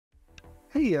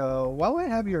Hey, while I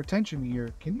have your attention here,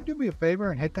 can you do me a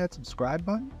favor and hit that subscribe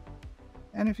button?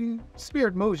 And if you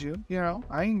spirit moves you,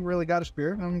 I ain't really got a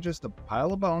spirit. I'm just a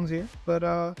pile of bones here. But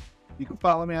you can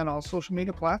follow me on all social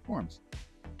media platforms.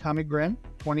 Tommy Grimm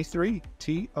 23,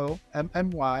 TOMMYGRIMM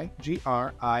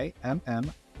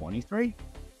 23.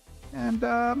 And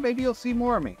maybe you'll see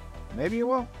more of me. Maybe you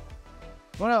won't.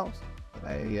 Who knows?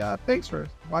 Hey, thanks for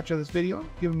watching this video,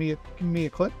 giving me a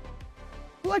click.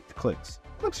 I like the clicks.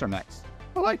 Clicks are nice.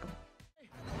 I like them.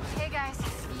 Hey guys,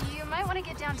 you might want to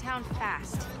get downtown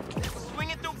fast. Swing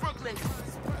it through Brooklyn.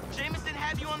 Jameson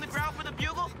have you on the ground for the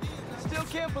bugle? Still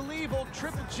can't believe old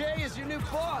Triple J is your new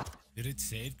boss. Did it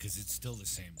save? Because it's still the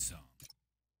same song.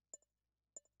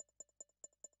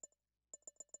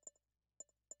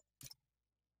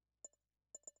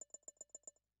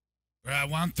 I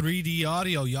want 3D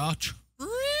audio, y'all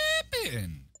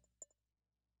tripping.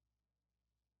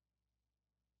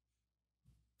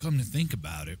 Come to think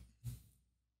about it,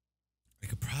 I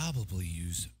could probably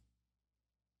use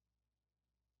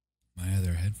my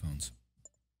other headphones.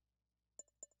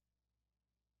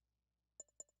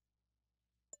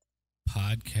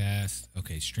 Podcast.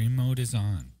 Okay, stream mode is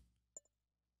on.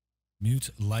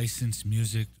 Mute licensed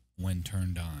music when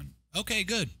turned on. Okay,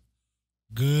 good.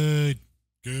 Good.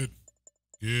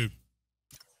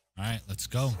 All right, let's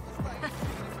go.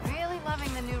 Really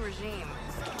loving the new regime.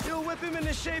 You'll whip him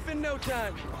into shape in no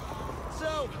time.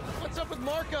 So, what's up with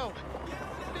Marco?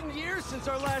 Been years since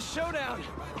our last showdown.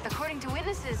 According to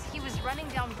witnesses, he was running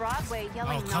down Broadway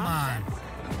yelling Oh, come on. nonsense.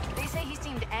 They say he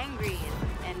seemed angry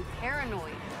and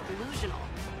paranoid, delusional.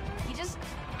 He just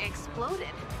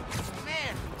exploded.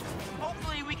 Man,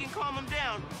 hopefully we can calm him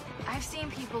down. I've seen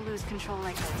people lose control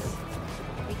like this.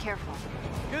 Be careful.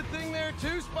 Good thing there are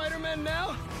two Spider-Men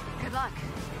now. Good luck.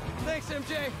 Thanks,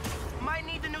 MJ. Might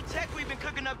need the new tech we've been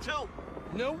cooking up too.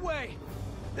 No way.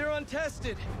 They're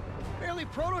untested. Barely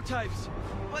prototypes.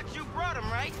 But you brought him,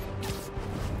 right?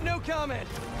 No comment.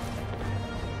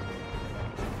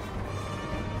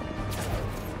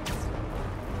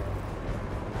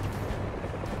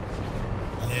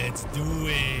 Let's do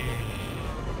it.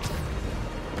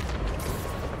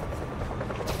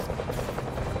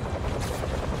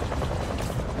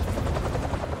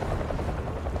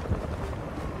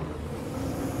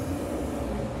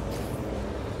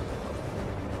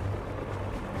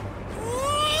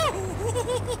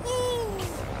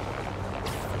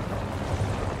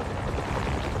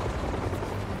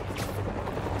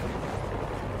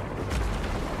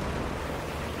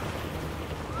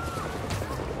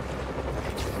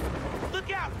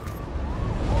 Look out!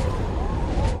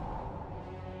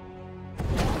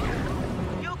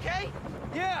 You okay?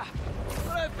 Yeah,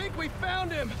 but I think we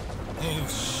found him. Oh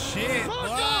shit!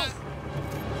 Marco!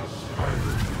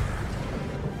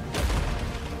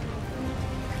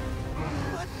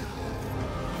 What? What?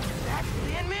 That's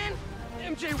Sandman?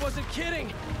 MJ wasn't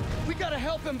kidding. We gotta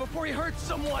help him before he hurts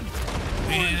someone. Or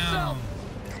Damn. himself.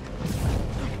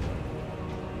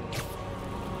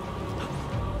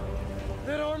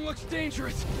 That arm looks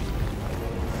dangerous.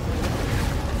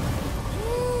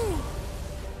 Woo!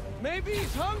 Maybe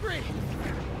he's hungry.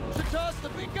 Should toss the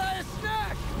big guy a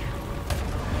snack.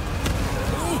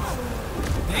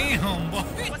 Damn, boy.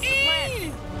 What's the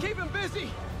plan? Keep him busy.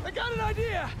 I got an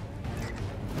idea.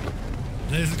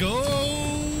 Let's go.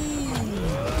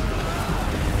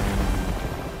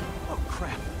 Oh,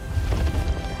 crap.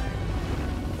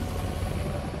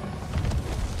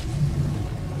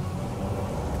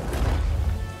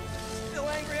 Still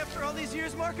angry after all these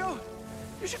years, Marco?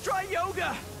 You should try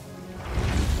yoga.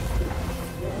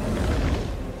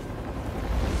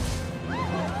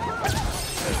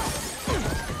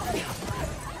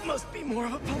 Must be more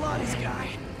of a Pilates guy.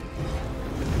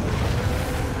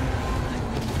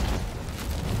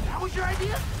 That was your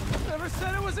idea? Never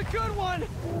said it was a good one. It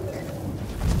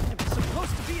was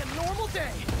supposed to be a normal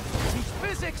day. Teach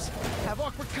physics, have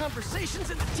awkward conversations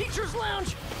in the teacher's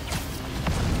lounge.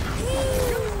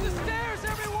 Use the stairs,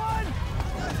 everyone!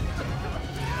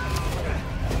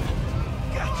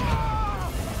 Gotcha!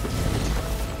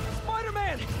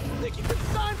 Spider-Man! Think you can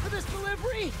sign for this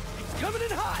delivery? It's coming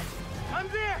in hot! I'm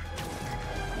there!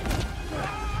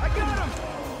 I got him!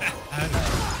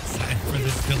 Sign for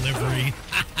this delivery.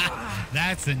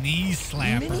 That's a knee Mini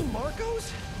slapper.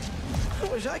 Marcos? I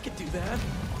wish I could do that.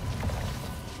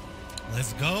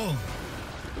 Let's go.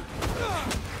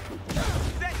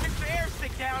 Set Mr.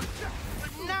 Airstick down,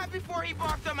 but not before he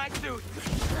barked on my suit.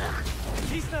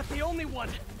 He's not the only one.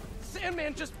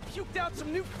 Sandman just puked out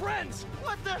some new friends.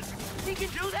 What the? He can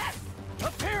do that?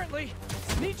 Apparently.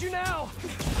 Need you now.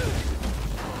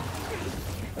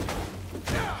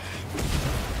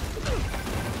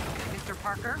 Mr.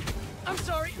 Parker. I'm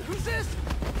sorry, who's this?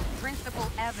 Principal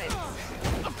Evans.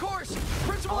 Of course,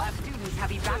 Principal All students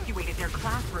have evacuated their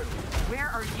classroom. Where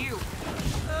are you?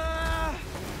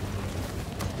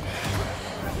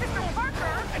 Mr.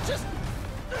 Parker! I just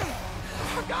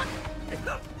forgot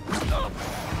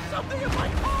something in my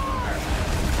car.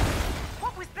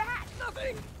 What was that?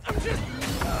 Nothing. I'm just.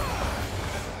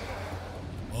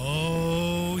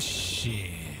 Oh, shit.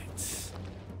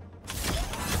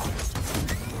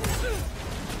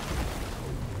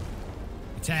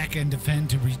 Attack and defend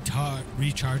to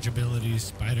recharge abilities.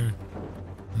 Spider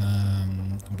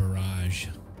barrage.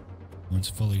 Once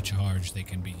fully charged, they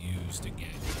can be used again.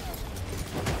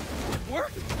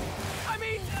 Work? I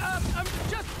mean, I'm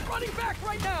just running back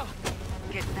right now.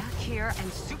 Get back here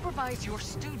and supervise your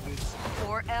students,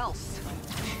 or else.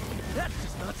 That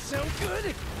does not sound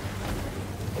good.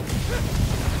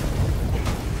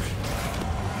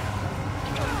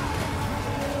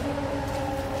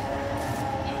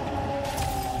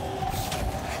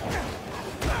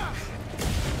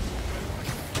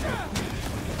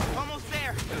 Almost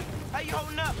there. How you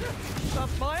holding up?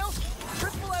 Miles?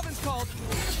 Principal Evans called.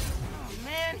 Oh,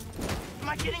 man. Am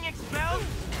I getting expelled?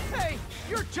 Hey,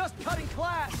 you're just cutting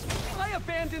class. I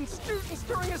abandoned students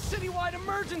during a citywide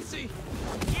emergency.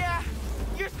 Yeah,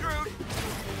 you're screwed.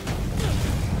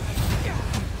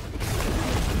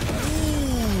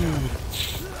 Ooh.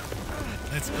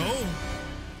 Let's go.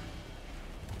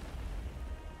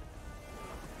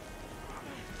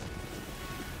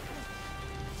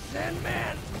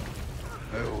 Sandman,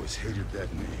 I always hated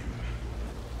that name.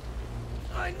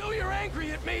 I know you're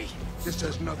angry at me. This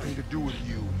has nothing to do with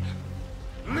you.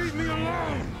 Leave me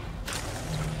alone!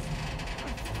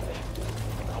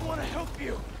 I want to help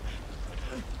you.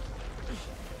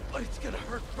 But it's gonna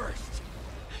hurt first.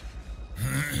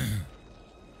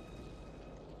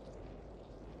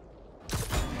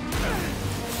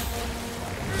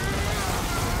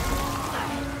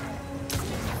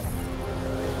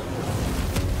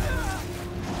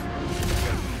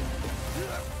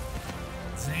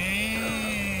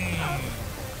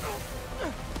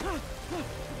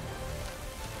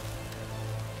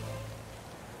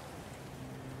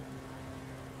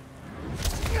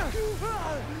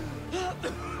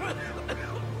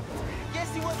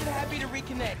 Guess he wasn't happy to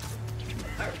reconnect.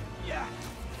 Yeah,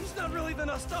 he's not really the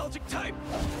nostalgic type.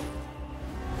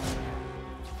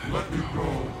 Let me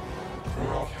go,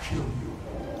 or I'll kill you.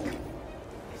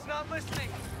 He's not listening.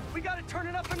 We gotta turn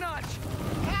it up a notch.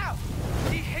 How?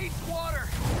 He hates water.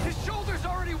 His shoulder's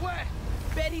already wet.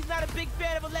 Bet he's not a big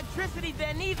fan of electricity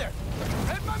then either.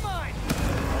 Read my mind.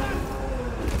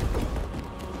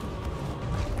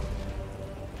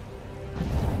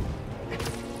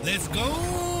 Let's go.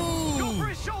 Go for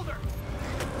his shoulder.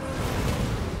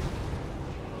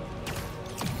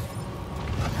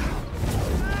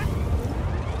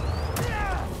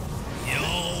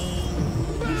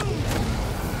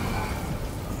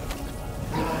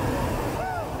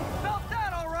 Felt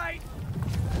that all right.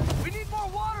 We need more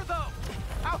water though.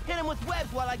 I'll hit him with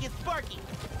webs while I get Sparky.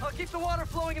 I'll keep the water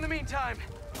flowing in the meantime.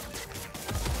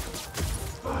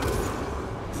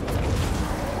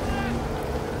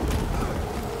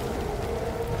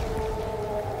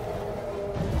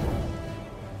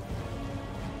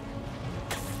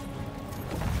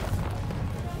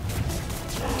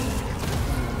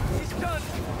 He's done.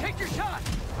 Take your shot.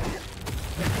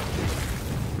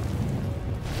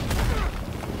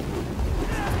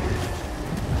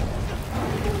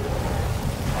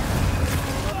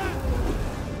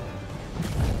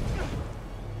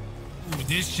 Ooh,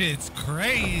 this shit's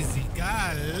crazy.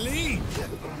 Golly.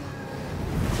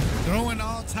 Throwing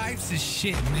all types of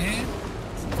shit, man.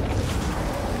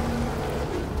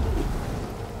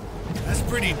 That's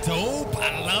pretty dope.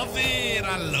 I love it.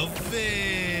 I love it.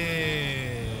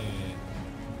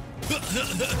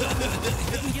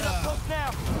 Get up close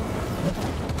now.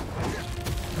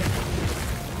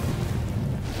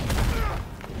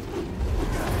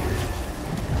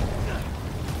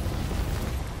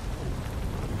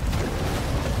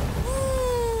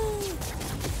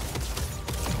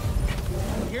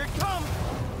 Here it comes.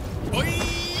 Oi!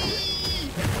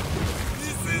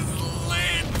 This is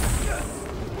lit.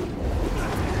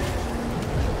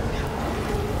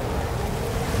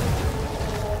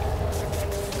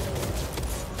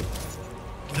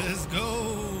 Let's go.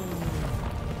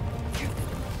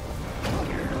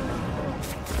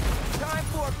 Time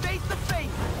for face to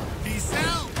face. Peace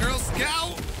out, Girl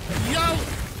Scout. Yo.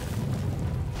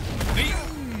 Hey.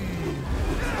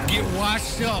 Get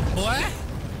washed up, boy.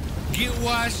 Get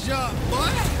washed up,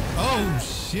 boy. Oh,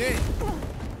 shit.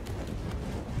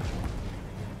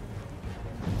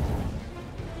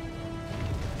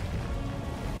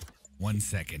 1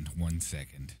 second, 1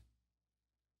 second.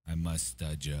 I must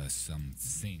adjust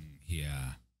something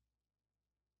here.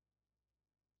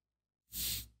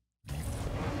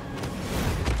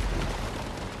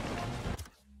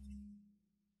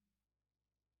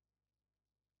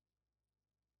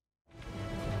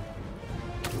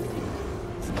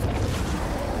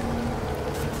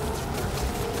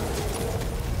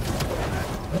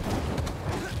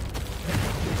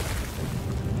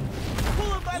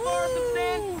 Pull up, I borrow some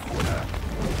sand.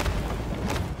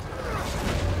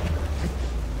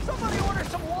 Somebody order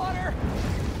some water!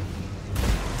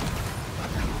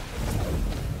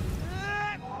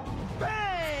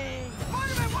 Bang!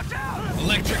 Spider-Man, watch out!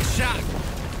 Electric shock.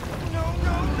 No,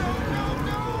 no, no, no,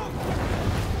 no!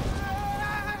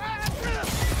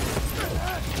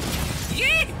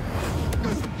 Yeah.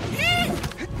 Yeah.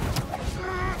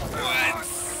 What?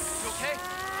 You okay?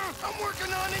 I'm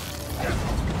working on it.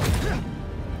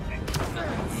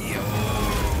 Yo.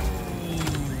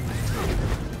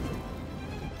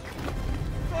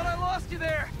 Thought I lost you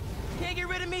there. Can't get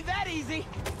rid of me that easy.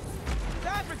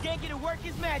 Time for Genki to work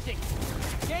his magic.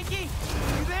 Genki,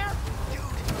 you there? Dude,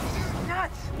 you're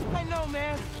nuts. I know,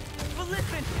 man. But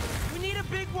listen, we need a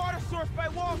big water source by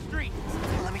Wall Street.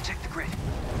 Let me check the grid.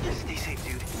 Stay safe,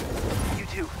 dude. You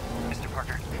too, Mr.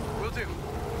 Parker. Will do.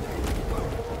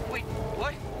 Wait,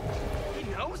 what? He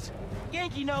knows?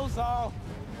 Genki knows all.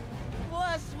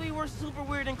 Plus, we were super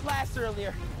weird in class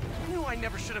earlier. Knew I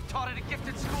never should have taught at a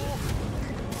gifted school.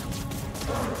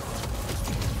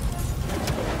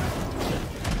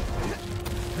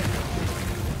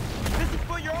 This is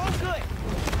for your own good.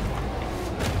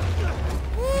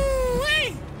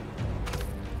 Woo-wee.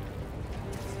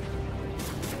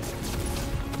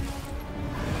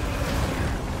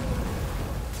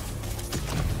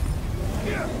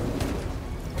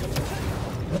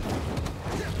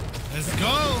 Let's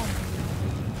go.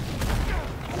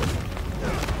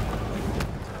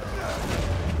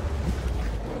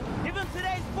 Give him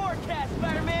today's forecast,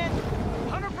 Spider-Man.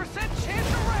 100% chance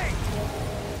of rain!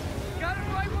 Got it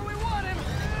right where we want him!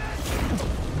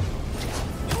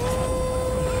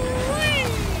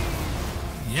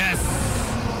 Yes.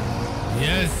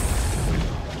 Yes.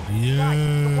 Guys,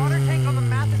 the water tank on the Yeah.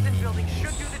 Matheson building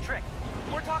should do the trick.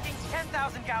 We're talking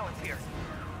 10,000 gallons here.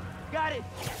 Got it.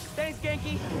 Thanks,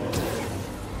 Genki.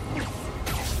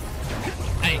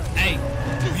 Hey, hey.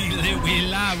 We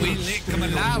lie, we lit, come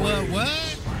alive. What?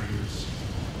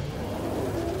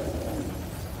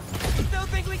 Still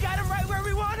think we got him right where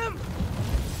we want him?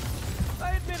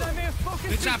 I admit I may have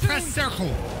spoken Bitch, I too press soon.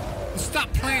 circle.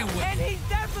 Stop playing with And me. he's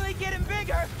definitely getting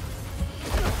bigger.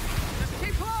 Just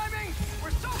keep climbing!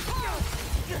 We're so close!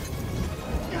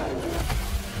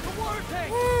 The water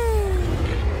tank!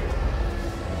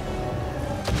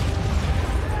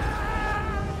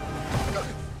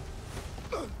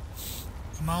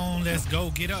 Come on, let's go.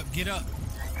 Get up, get up.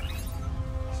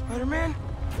 Spider-Man?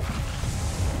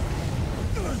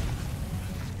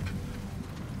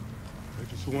 I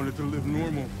just wanted to live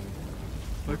normal,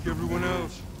 like everyone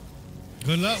else.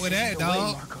 Good luck with that,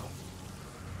 dog.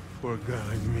 For a guy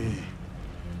like me,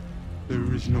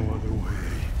 there is no other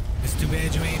way. It's too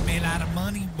bad you ain't made a lot of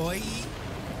money, boy.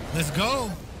 Let's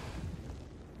go.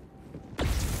 This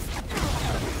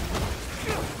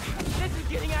is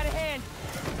getting out of hand.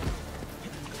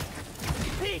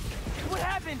 Pete, what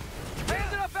happened? I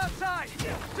ended up outside!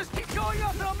 Just keep going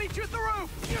up and I'll meet you at the roof!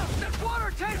 That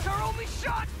water tank's our only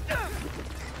shot!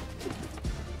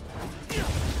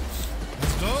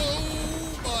 Let's go,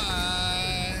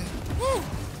 boy. Woo.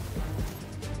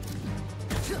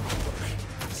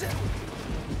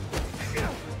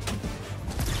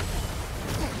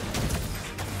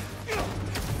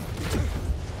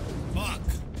 Fuck.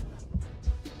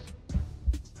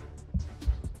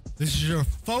 This is your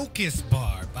focus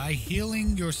bar. By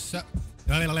healing yourself.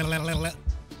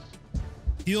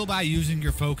 Heal by using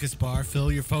your focus bar.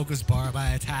 Fill your focus bar by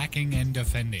attacking and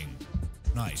defending.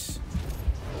 Nice.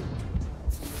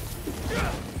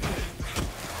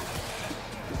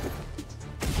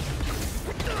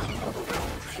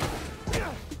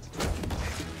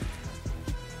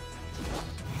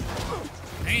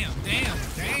 Damn, damn,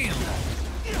 damn.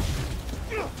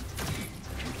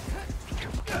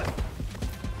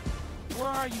 Where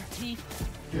are you, Pete?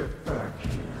 Get back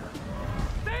here.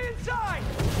 Stay inside!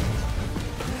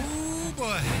 Ooh,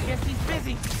 boy. Guess he's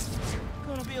busy.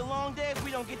 Gonna be a long day if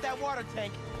we don't get that water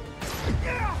tank.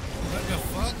 What the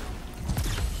fuck?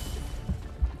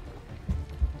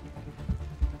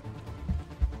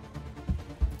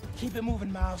 Keep it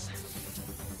moving, Miles.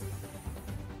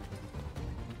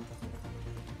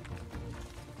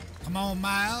 Come on,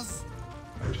 Miles.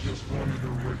 I just wanted a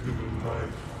regular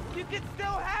life. You can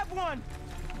still have one!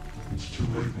 It's too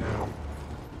late now.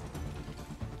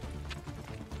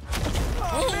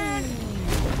 Oh, man!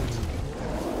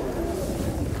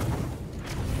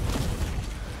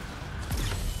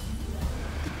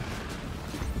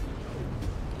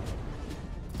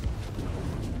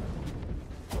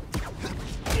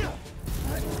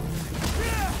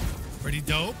 Pretty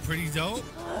dope, pretty dope.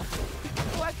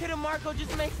 Why couldn't Marco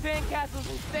just make sandcastles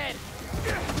instead?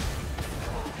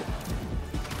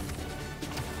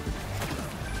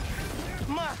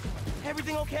 Ma,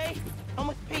 everything okay? I'm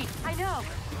with Pete. I know.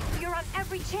 You're on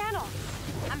every channel.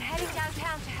 I'm heading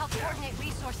downtown to help coordinate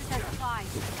resources and supplies.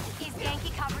 Is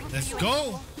Yankee covering for Let's you?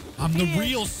 go. I'm the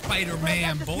real I Spider-Man,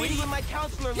 got this boy. meeting with my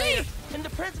counselor later, and the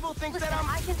principal thinks Listen, that I'm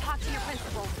I can talk to your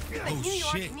principal, but Oh, New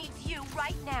York shit. needs you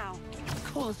right now.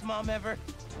 coolest mom ever.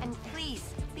 And please,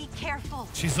 be careful.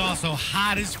 She's also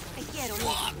hot as Te quiero,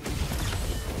 fuck.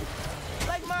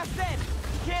 Like Ma said,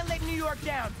 can't let New York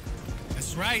down.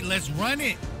 That's right. Let's run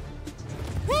it.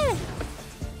 Woo!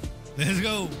 Let's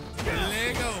go.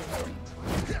 Let's go.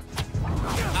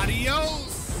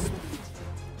 Adios.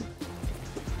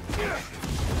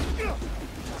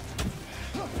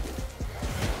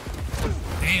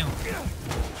 Damn.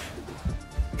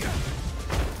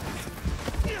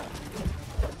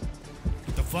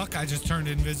 What the fuck? I just turned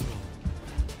invisible.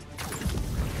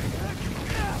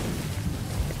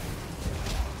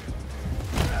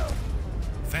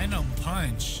 Venom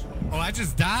punch. Oh, I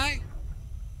just died?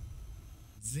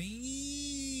 Zing.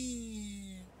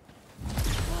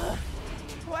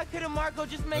 Why couldn't Marco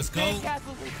just make Let's go.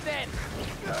 sandcastles instead?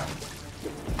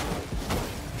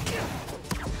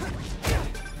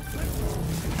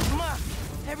 Ma,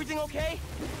 everything okay?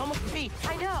 I'm with Pete.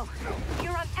 I know.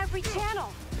 You're on every channel.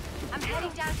 I'm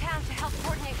heading downtown to help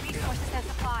coordinate resources and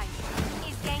supplies.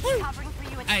 Is Yankee covering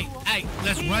for you at Hey, school? hey,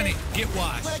 let's run it. Get But I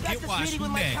washed. got Get this washed. meeting Who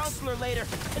with my next? counselor later,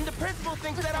 and the principal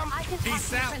thinks Listen, that I'm I can talk Peace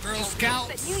to your out, Girl principal, Scouts.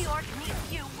 but New York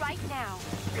needs you right now.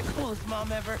 the coolest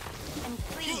mom ever. And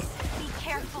please, be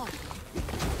careful.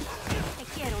 Te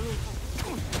quiero, mijo.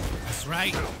 That's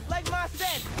right. Like Ma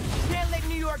said, can't let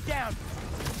New York down.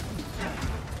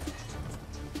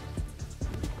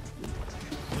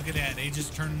 Look at that. They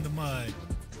just turned into mud.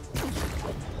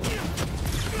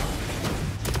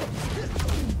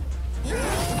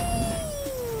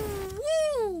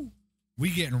 Woo! We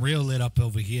getting real lit up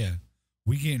over here.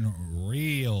 We getting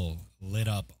real lit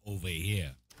up over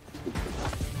here.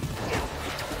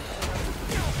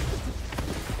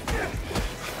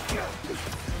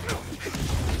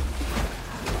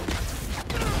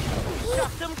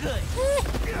 Shot them good.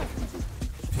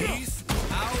 Peace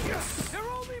out.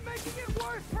 You're only making it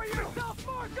worse for yourself,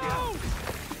 Marco!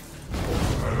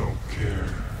 I don't care.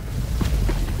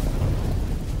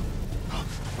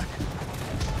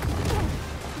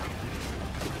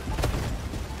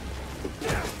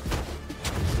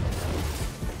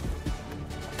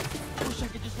 Wish I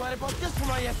could just write about this for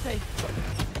my essay.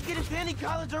 Get into any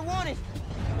college I wanted.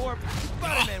 Or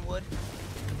Spider-Man would.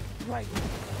 Right.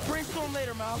 Brainstorm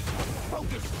later, Miles.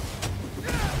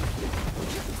 Focus.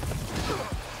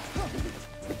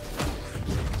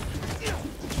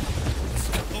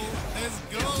 Let's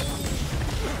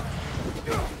go.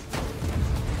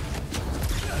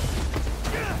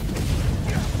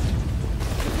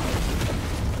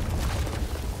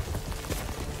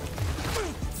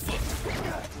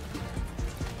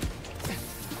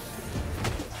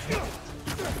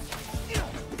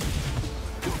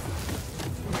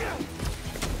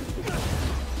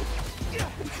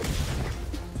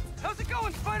 How's it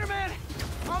going, Spider-Man?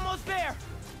 Almost there.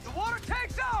 The water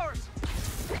tank's ours!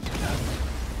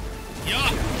 Yeah.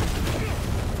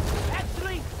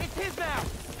 Actually, it's his now.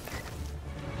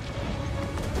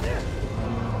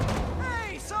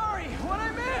 Hey, sorry, what'd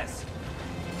I miss?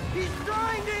 He's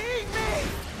trying to eat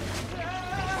me.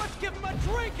 Let's give him a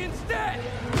drink instead!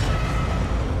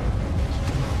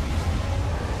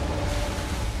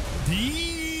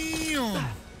 Damn.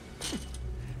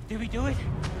 Did we do it?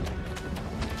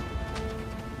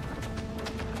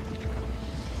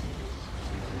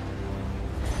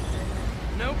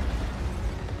 Nope.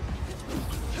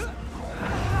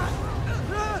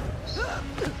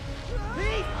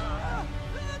 Pete!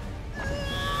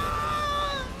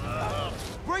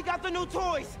 Break out the new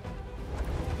toys.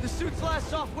 The suit's last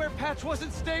software patch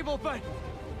wasn't stable, but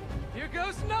here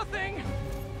goes nothing!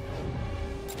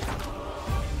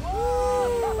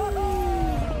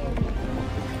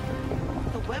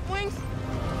 The web wings?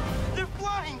 They're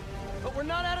flying. But we're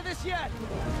not out of this yet.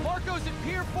 Marco's at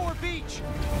Pier 4 Beach.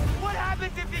 What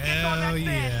happens if it gets on Hell that sand?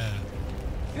 yeah.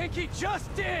 Think he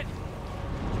just did!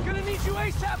 Gonna need you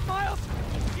ASAP, Miles!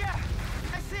 Yeah,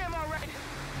 I see him all right.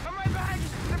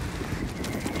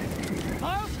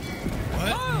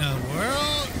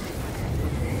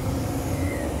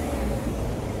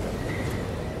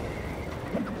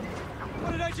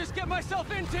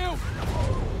 myself into!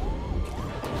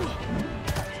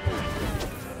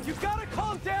 You gotta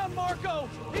calm down, Marco!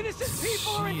 Innocent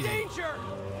people are in danger!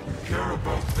 Care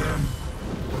about them,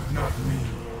 but not me.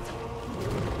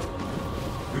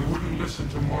 They wouldn't listen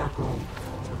to Marco,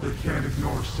 but they can't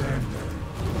ignore Sandman.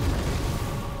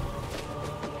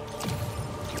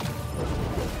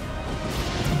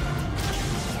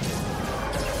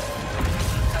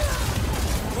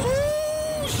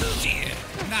 Shit!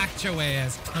 Knocked your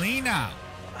ass clean out.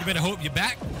 You better hope your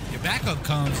backup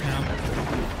comes now.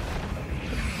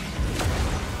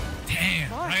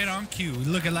 Damn, right on cue.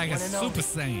 Looking like a Super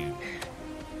Saiyan.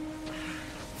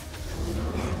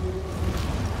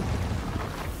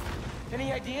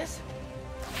 Any ideas?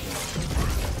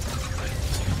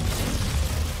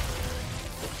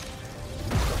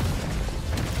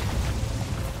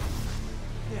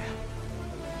 Yeah.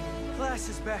 Class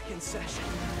is back in session.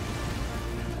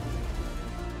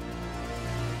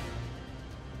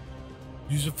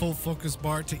 Use a full focus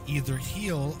bar to either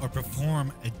heal or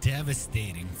perform a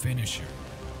devastating finisher.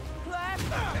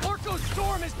 Marco's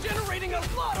storm is generating a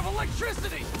lot of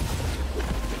electricity!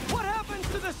 What happens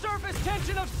to the surface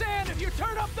tension of sand if you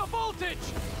turn up the voltage?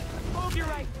 Oh, you're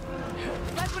right.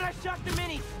 That's when I shocked the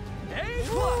minis. A+.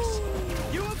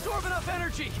 You absorb enough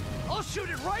energy. I'll shoot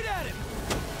it right at him.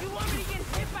 You want me to get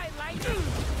hit by lightning?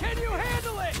 Can you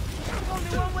handle it? There's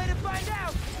only one way to find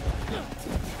out.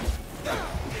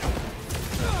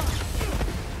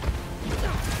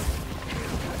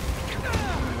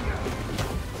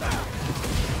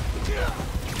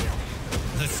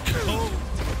 Let's go.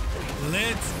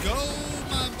 Let's go,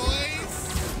 my boys.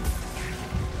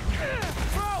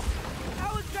 Bro,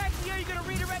 how exactly are you gonna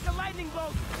redirect a lightning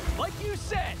bolt? Like you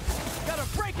said, gotta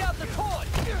break out the toy.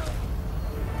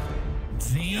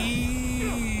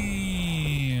 Damn.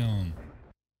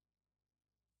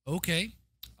 Okay.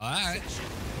 All right.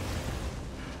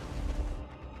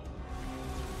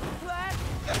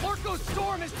 Marco's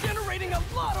storm is generating a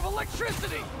lot of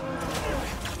electricity!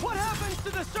 What happens to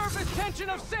the surface tension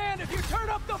of sand if you turn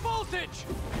up the voltage?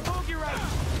 Oh, you're right.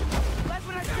 That's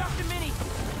when I shocked the mini.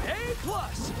 A+.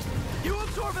 You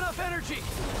absorb enough energy.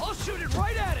 I'll shoot it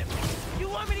right at him. You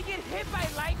want me to get hit by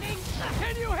lightning?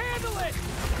 Can you handle it?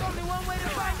 There's only one way to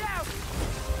find out.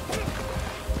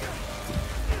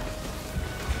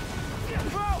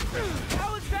 Bro,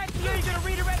 how exactly are you gonna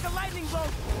redirect a lightning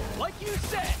bolt? Like you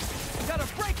said, gotta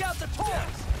break out the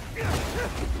toys.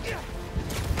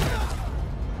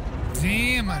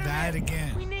 Damn, I died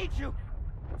again. We need you.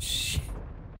 Shit.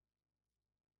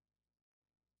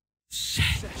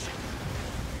 Shit.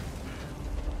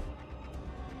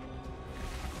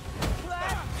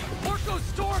 Marco's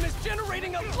storm is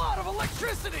generating a lot of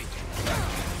electricity.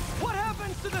 What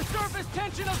happens to the surface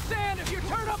tension of sand if you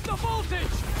turn up the voltage?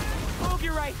 Oh,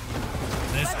 you're right.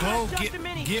 Let's go.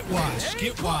 Get washed.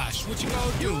 Get washed. What you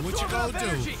gonna do? What you gonna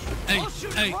do? Hey, I'll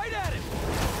shoot hey. it right at him.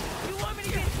 You want me to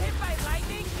get hit by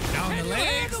lightning? Down the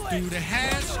legs, through the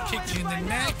hash, kick you in the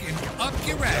neck, and up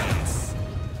your ass.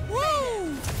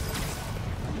 Woo!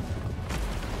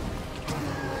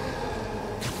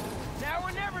 Now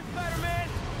or never, Spider-Man.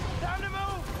 Time to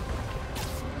move.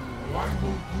 Why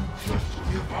won't you just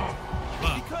give up?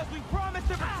 Because we promised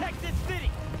to protect this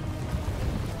city.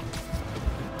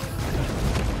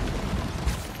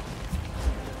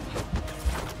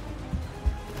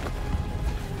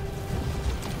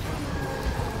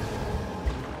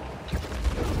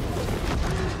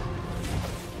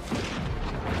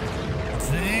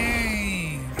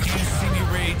 Dang. Can't see me,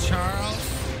 Ray Charles.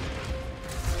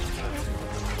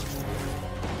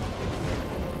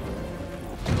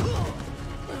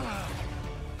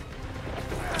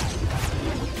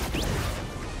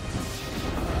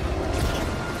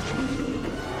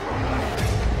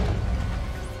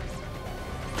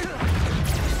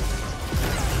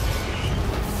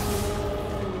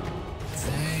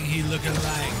 Dang, he looking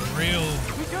like real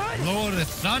We good? Lord of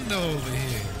Thunder over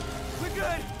here. We're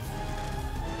good.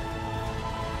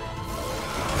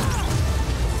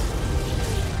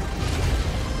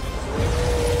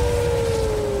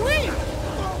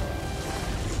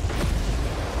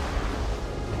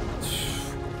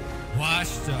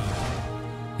 Washed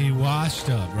up. He washed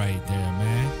up right there,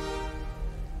 man.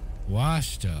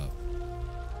 Washed up.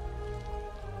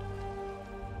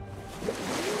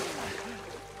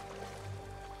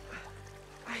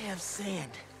 I have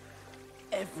sand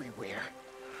everywhere.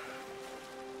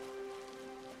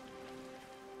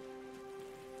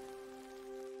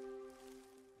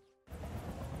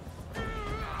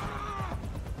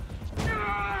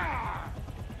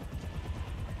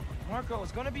 Marco,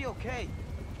 it's gonna be okay.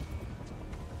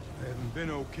 I haven't been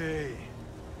okay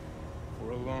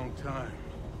for a long time.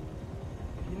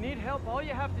 You need help, all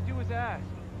you have to do is ask.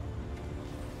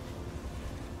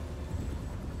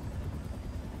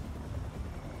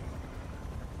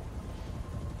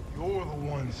 You're the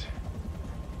ones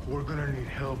who are gonna need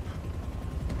help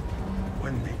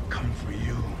when they come for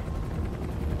you.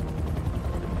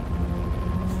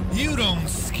 You don't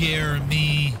scare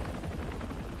me,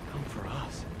 Come for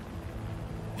us.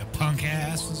 you punk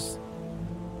asses.